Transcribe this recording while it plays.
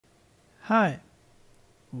Hi,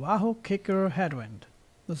 Wahoo Kickr Headwind,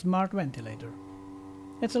 the smart ventilator.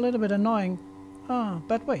 It's a little bit annoying,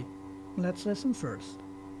 but wait, let's listen first.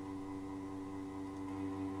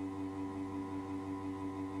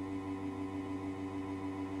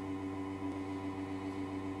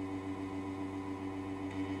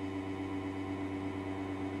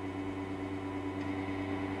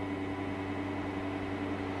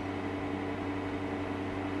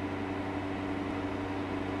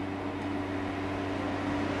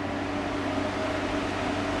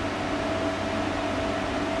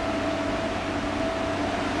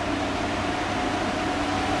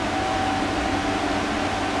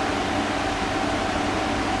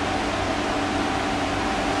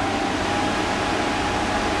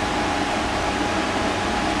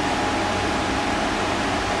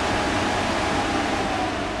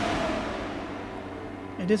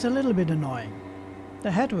 It is a little bit annoying.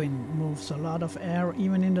 The headwind moves a lot of air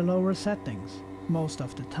even in the lower settings. Most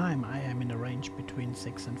of the time I am in a range between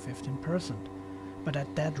 6 and 15%, but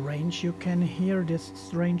at that range you can hear this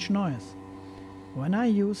strange noise. When I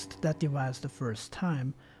used that device the first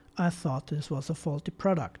time, I thought this was a faulty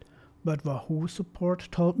product, but Wahoo support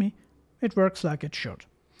told me it works like it should.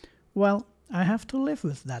 Well, I have to live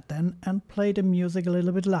with that then and play the music a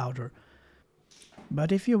little bit louder.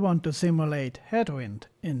 But if you want to simulate headwind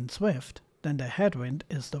in Swift, then the headwind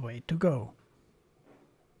is the way to go.